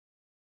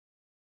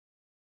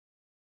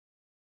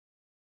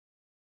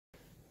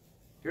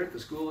Here at the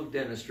School of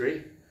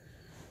Dentistry,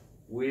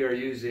 we are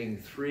using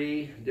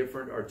 3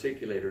 different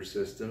articulator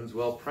systems.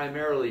 Well,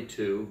 primarily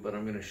 2, but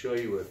I'm going to show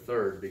you a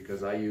third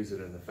because I use it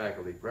in the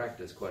faculty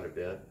practice quite a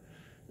bit,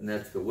 and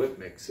that's the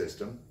UofU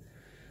system.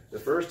 The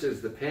first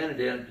is the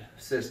Panadent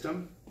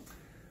system,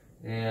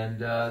 and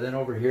then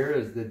over here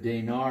is the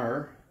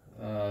Danar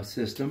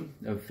system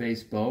of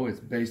face bow.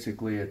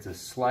 It's a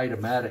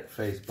slide-o-matic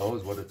face bow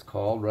is what it's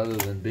called, rather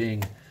than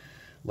being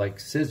like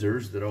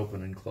scissors that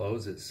open and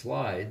close. It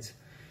slides.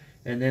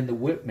 And then the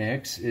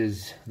UofU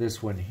is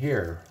this one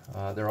here.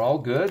 They're all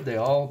good. They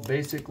all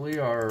basically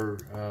are,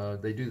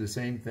 they do the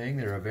same thing.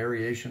 They're a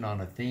variation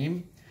on a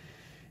theme.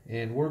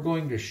 And we're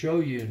going to show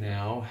you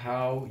now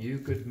how you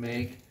could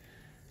make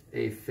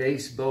a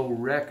face bow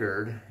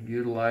record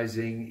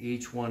utilizing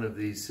each one of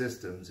these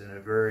systems in a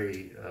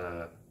very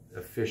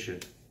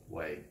efficient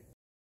way.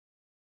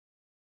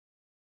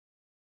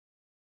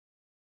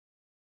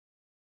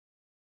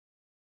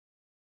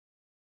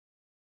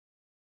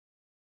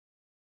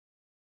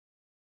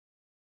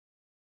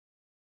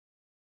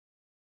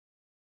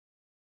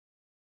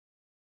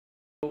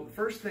 So the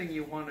first thing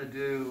you want to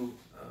do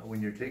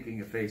when you're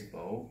taking a face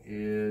bow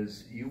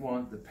is you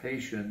want the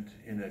patient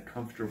in a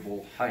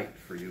comfortable height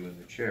for you in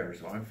the chair.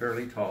 So I'm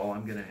fairly tall.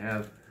 I'm going to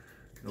have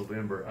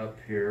November up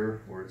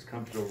here where it's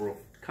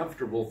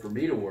comfortable for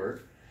me to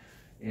work,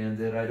 and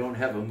that I don't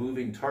have a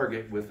moving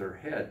target with her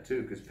head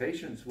too, because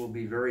patients will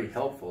be very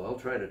helpful. They'll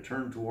try to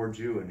turn towards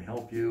you and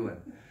help you,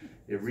 and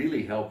it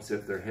really helps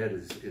if their head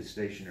is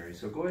stationary.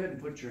 So go ahead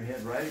and put your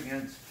head right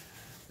against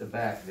the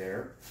back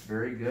there.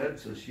 Very good.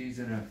 So she's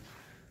in a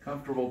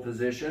comfortable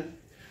position.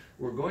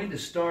 We're going to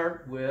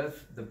start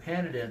with the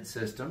Panadent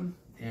system,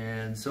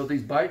 and so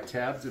these bite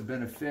tabs have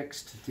been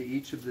affixed to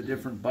each of the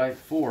different bite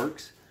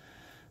forks.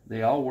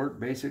 They all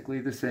work basically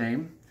the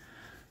same,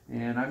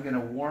 and I'm going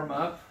to warm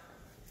up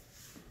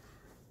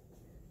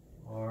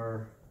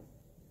our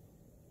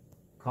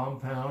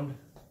compound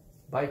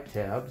bite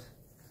tabs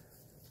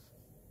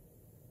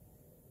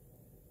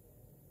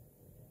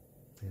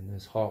in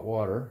this hot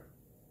water.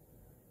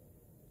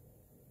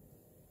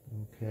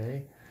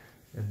 Okay.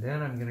 And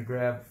then I'm going to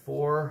grab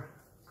 4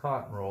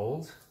 cotton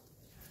rolls.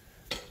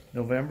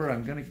 November,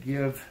 I'm going to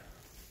give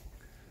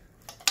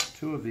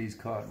 2 of these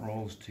cotton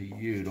rolls to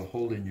you to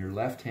hold in your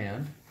left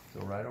hand. So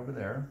right over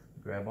there,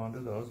 grab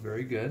onto those,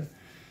 very good.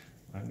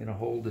 I'm going to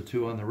hold the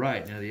 2 on the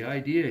right. Now the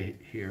idea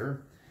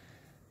here,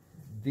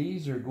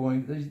 these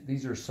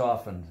are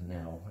softened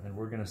now, and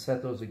we're going to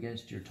set those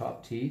against your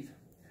top teeth.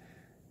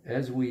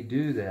 As we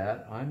do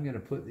that, I'm going to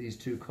put these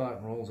 2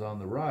 cotton rolls on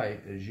the right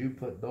as you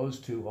put those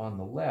 2 on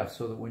the left,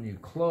 so that when you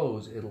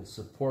close, it'll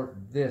support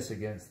this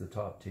against the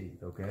top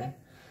teeth, okay?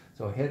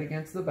 So head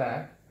against the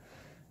back,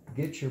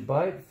 get your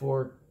bite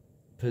fork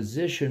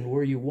positioned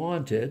where you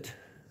want it,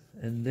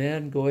 and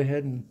then go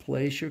ahead and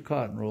place your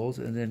cotton rolls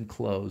and then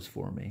close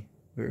for me.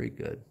 Very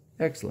good.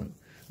 Excellent.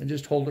 And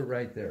just hold it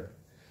right there.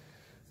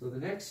 So the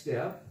next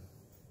step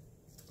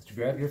is to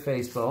grab your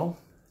face bow,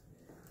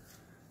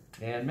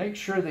 and make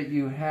sure that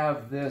you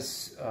have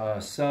this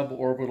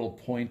suborbital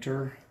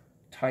pointer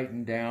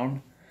tightened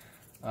down.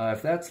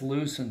 If that's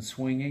loose and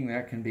swinging,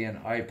 that can be an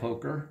eye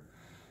poker.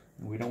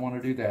 We don't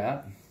want to do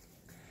that.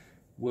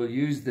 We'll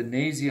use the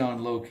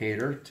Nasion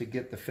locator to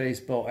get the face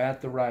bow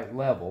at the right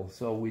level.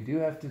 So we do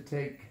have to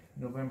take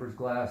November's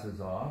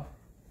glasses off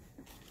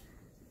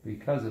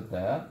because of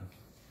that.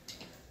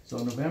 So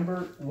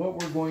November,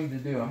 what we're going to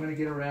do, I'm going to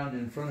get around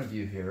in front of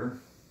you here.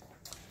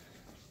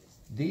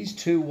 These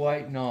 2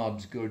 white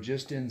knobs go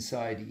just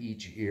inside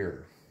each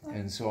ear.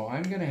 And so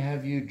I'm going to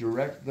have you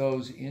direct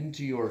those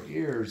into your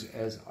ears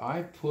as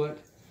I put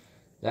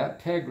that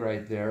peg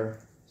right there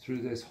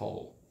through this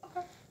hole.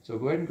 Okay. So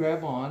go ahead and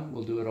grab on.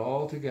 We'll do it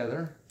all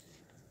together.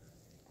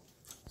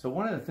 So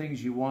one of the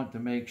things you want to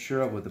make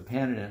sure of with the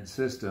Panadent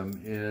system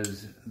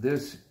is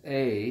this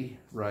A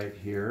right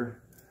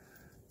here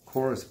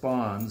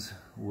corresponds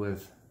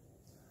with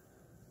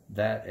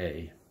that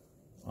A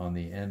on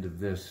the end of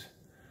this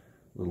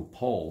little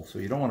pole. So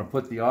you don't want to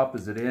put the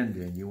opposite end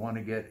in. You want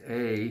to get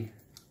A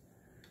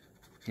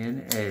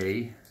in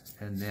A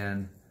and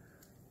then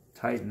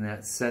tighten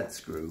that set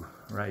screw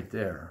right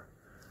there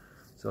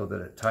so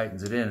that it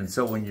tightens it in. And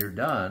so when you're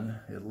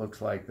done, it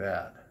looks like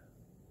that.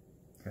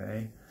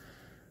 Okay.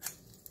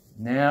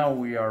 Now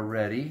we are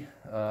ready.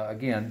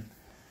 Again,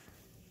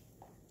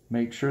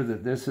 make sure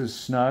that this is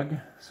snug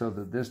so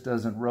that this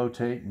doesn't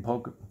rotate and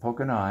poke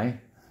an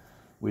eye.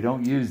 We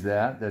don't use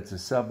that. That's a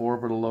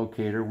suborbital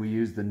locator. We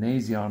use the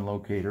Nasion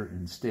locator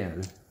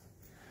instead.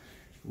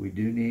 We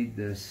do need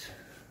this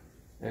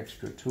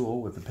extra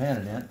tool with the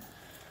Panadent.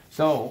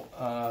 So,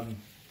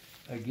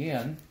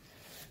 again,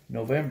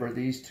 November,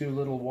 these 2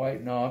 little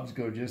white knobs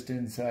go just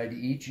inside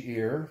each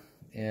ear.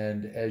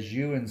 And as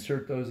you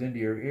insert those into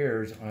your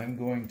ears, I'm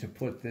going to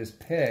put this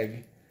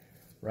peg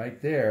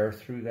right there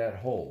through that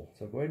hole.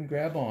 So go ahead and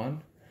grab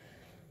on.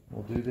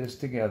 We'll do this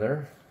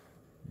together.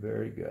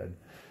 Very good.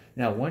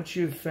 Now, once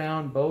you've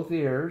found both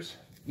ears,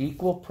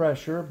 equal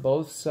pressure,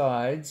 both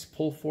sides,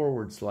 pull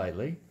forward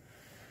slightly.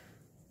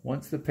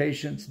 Once the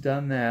patient's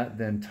done that,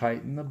 then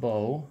tighten the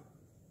bow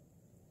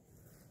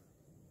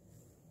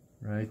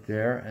right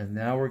there. And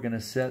now we're going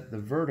to set the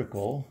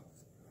vertical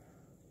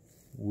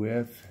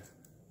with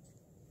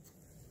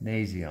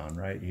Nasion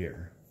right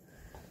here.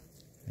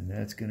 And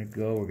that's going to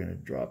go, we're going to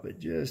drop it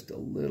just a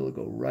little,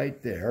 go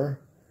right there.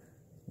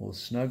 We'll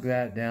snug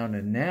that down,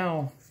 and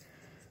now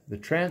the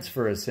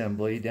transfer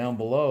assembly down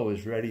below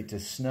is ready to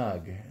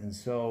snug. And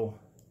so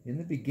in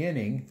the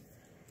beginning,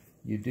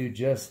 you do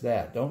just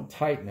that. Don't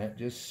tighten it,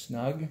 just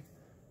snug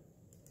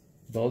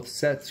both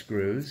set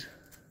screws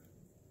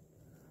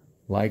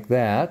like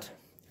that.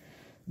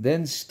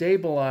 Then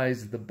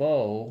stabilize the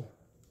bow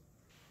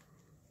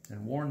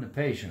and warn the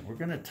patient. We're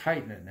going to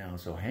tighten it now,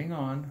 so hang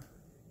on.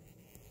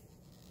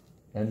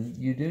 And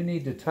you do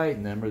need to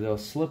tighten them or they'll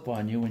slip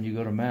on you when you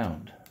go to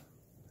mount.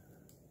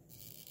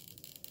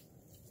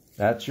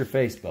 That's your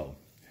face bow.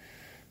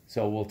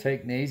 So we'll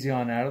take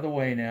Nasion out of the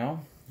way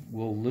now.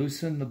 We'll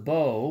loosen the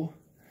bow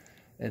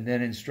and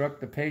then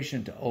instruct the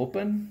patient to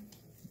open,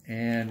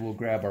 and we'll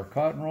grab our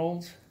cotton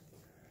rolls,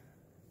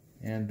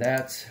 and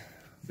that's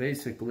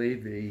basically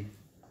the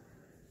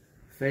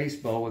face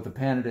bow with the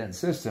Panadent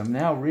system.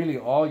 Now really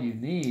all you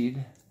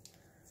need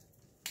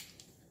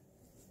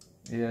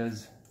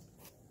is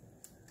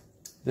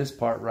this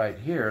part right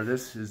here.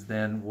 This is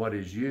then what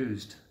is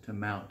used to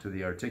mount to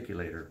the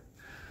articulator,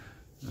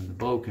 and the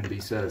bow can be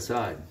set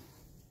aside.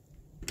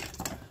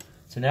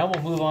 So now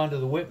we'll move on to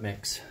the whip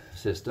mix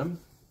system.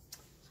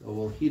 So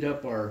we'll heat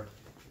up our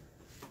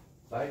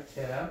bite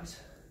tabs,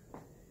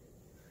 and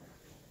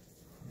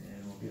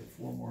we'll get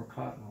 4 more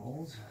cotton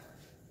rolls.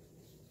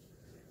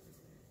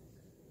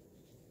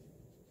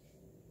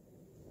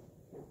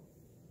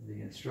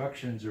 The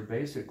instructions are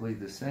basically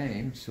the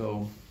same.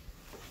 So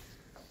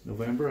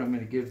November, I'm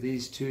going to give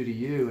these 2 to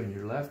you in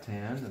your left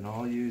hand, and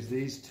I'll use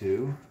these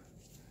 2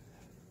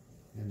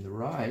 in the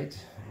right,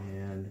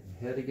 and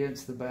head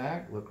against the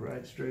back, look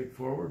right straight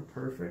forward,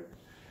 perfect.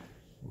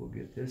 We'll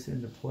get this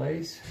into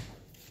place.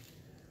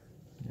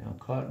 Now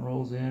cotton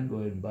rolls in, go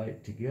ahead and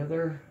bite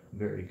together.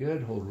 Very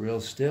good, hold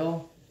real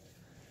still.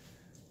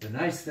 The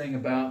nice thing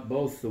about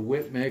both the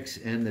whip mix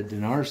and the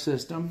Dinar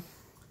system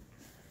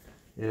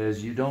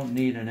is you don't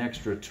need an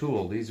extra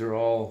tool. These are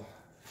all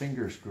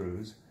finger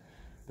screws,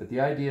 but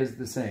the idea is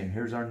the same.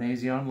 Here's our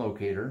Nasion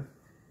locator.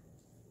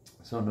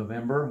 So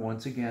November,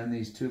 once again,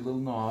 these 2 little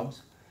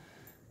knobs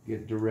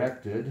get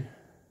directed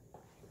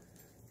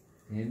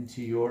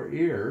into your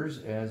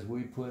ears as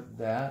we put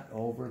that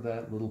over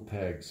that little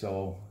peg.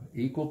 So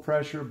equal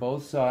pressure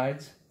both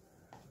sides.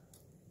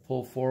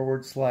 Pull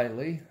forward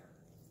slightly.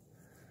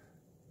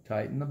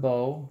 Tighten the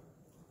bow.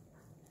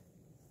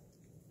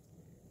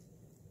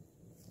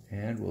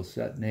 And we'll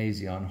set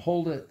Nasion.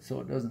 Hold it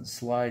so it doesn't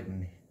slide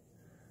and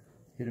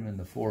hit him in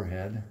the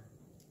forehead.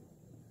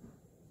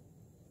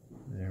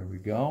 There we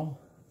go.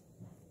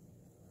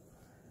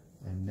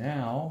 And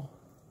now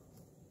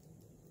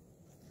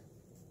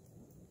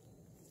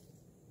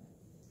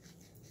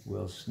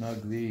we'll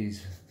snug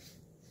these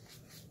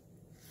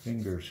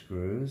finger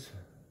screws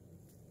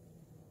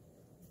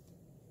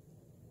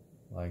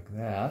like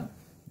that.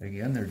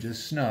 Again, they're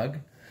just snug.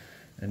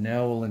 And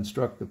now we'll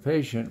instruct the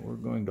patient. We're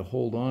going to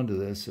hold on to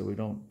this so we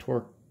don't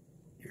torque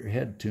your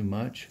head too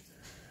much.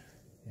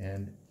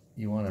 And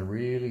you want to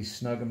really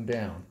snug them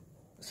down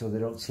so they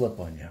don't slip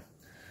on you.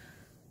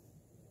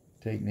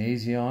 Take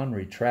Nasion,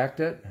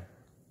 retract it,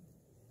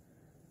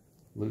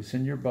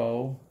 loosen your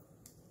bow.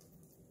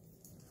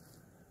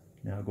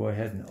 Now go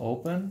ahead and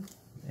open,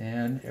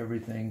 and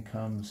everything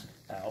comes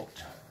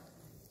out.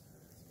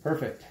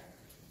 Perfect.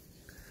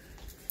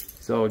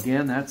 So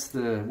again, that's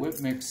the whip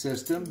mix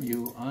system.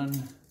 You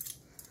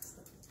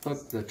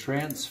unhook the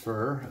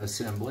transfer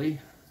assembly,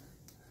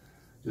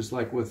 just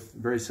like with,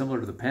 very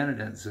similar to the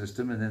Panadent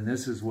system, and then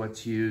this is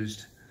what's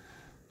used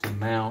to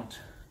mount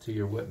to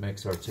your whip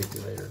mix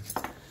articulator.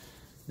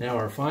 Now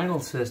our final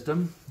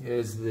system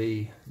is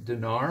the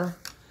Dinar.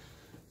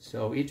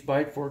 So each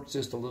bite fork is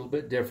just a little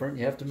bit different.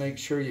 You have to make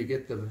sure you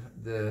get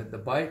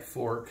the bite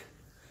fork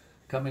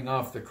coming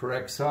off the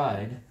correct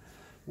side.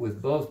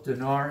 With both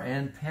Dinar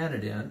and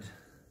Panadent,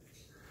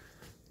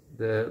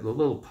 the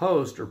little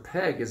post or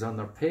peg is on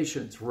the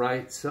patient's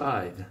right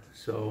side.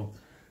 So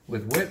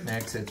with whip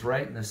mix, it's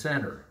right in the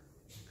center.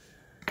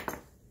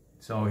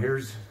 So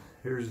here's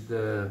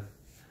the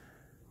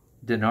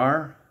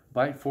Dinar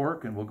bite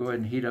fork, and we'll go ahead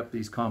and heat up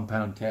these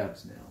compound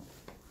tabs now.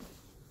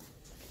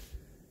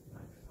 I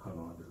hung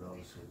on to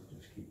those, so we'll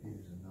just keep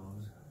using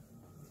those.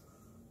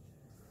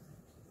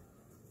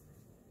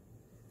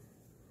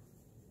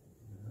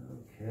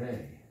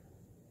 Okay.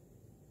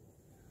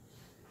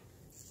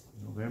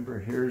 November,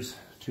 here's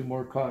 2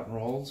 more cotton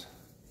rolls.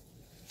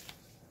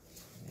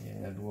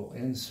 And we'll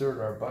insert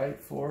our bite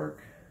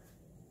fork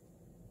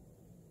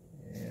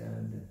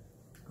and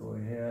go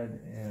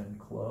ahead and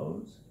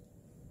close.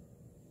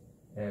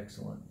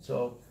 Excellent.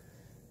 So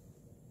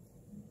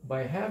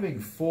by having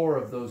 4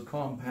 of those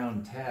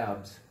compound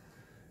tabs,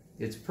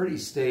 it's pretty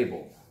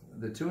stable.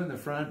 The 2 in the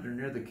front are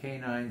near the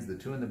canines, the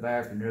 2 in the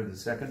back are near the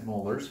second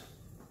molars.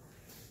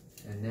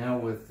 And now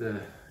with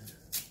the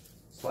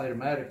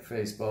Slidomatic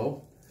face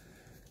bow,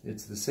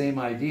 it's the same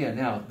idea.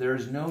 Now,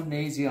 there's no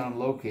Nasion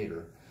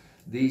locator.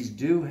 These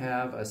do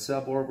have a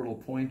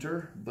suborbital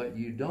pointer, but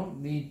you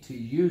don't need to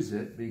use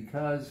it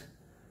because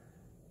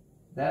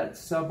that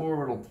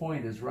suborbital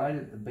point is right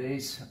at the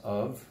base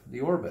of the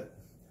orbit.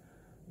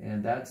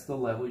 And that's the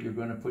level you're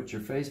going to put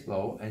your face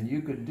bow, and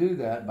you can do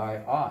that by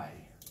eye.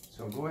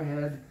 So go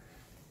ahead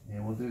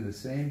and we'll do the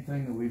same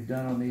thing that we've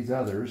done on these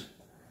others.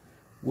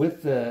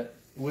 With the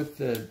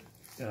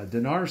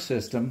Dinar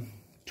system,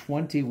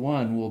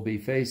 21 will be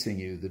facing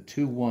you, the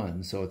 2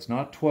 1. So it's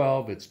not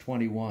 12, it's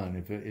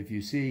 21. If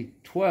you see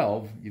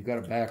 12, you've got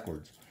it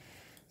backwards.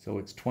 So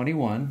it's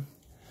 21.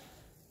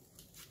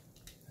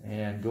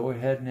 And go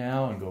ahead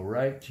now and go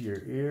right to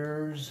your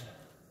ears.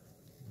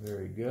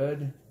 Very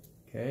good.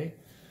 Okay.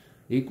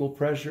 Equal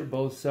pressure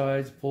both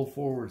sides. Pull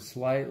forward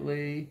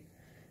slightly.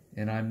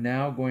 And I'm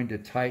now going to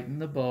tighten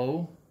the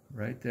bow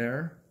right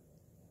there.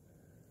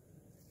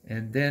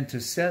 And then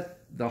to set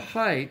the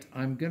height,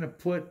 I'm going to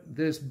put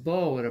this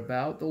bow at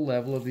about the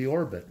level of the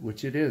orbit,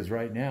 which it is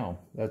right now.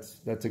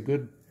 That's a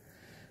good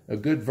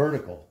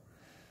vertical.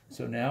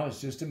 So now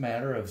it's just a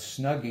matter of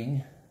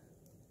snugging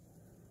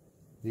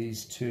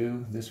these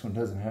two. This one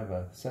doesn't have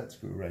a set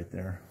screw right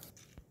there.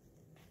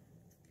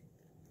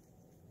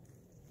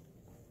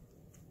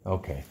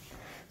 Okay,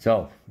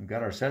 so we've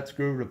got our set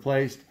screw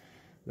replaced.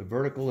 The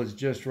vertical is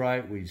just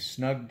right. We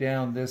snugged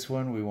down this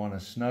one. We want to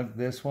snug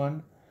this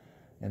one.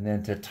 And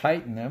then to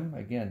tighten them,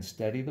 again,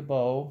 steady the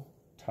bow,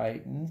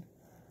 tighten,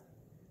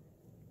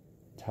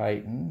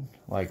 tighten,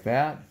 like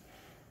that.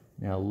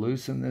 Now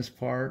loosen this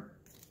part.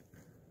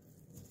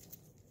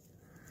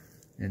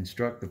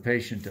 Instruct the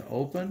patient to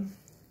open.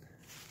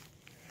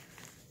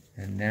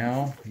 And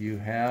now you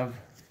have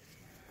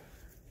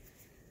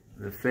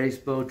the face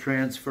bow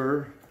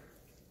transfer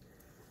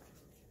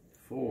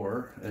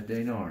for a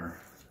Danar.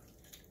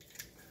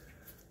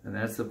 And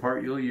that's the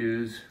part you'll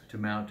use to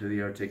mount to the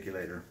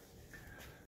articulator.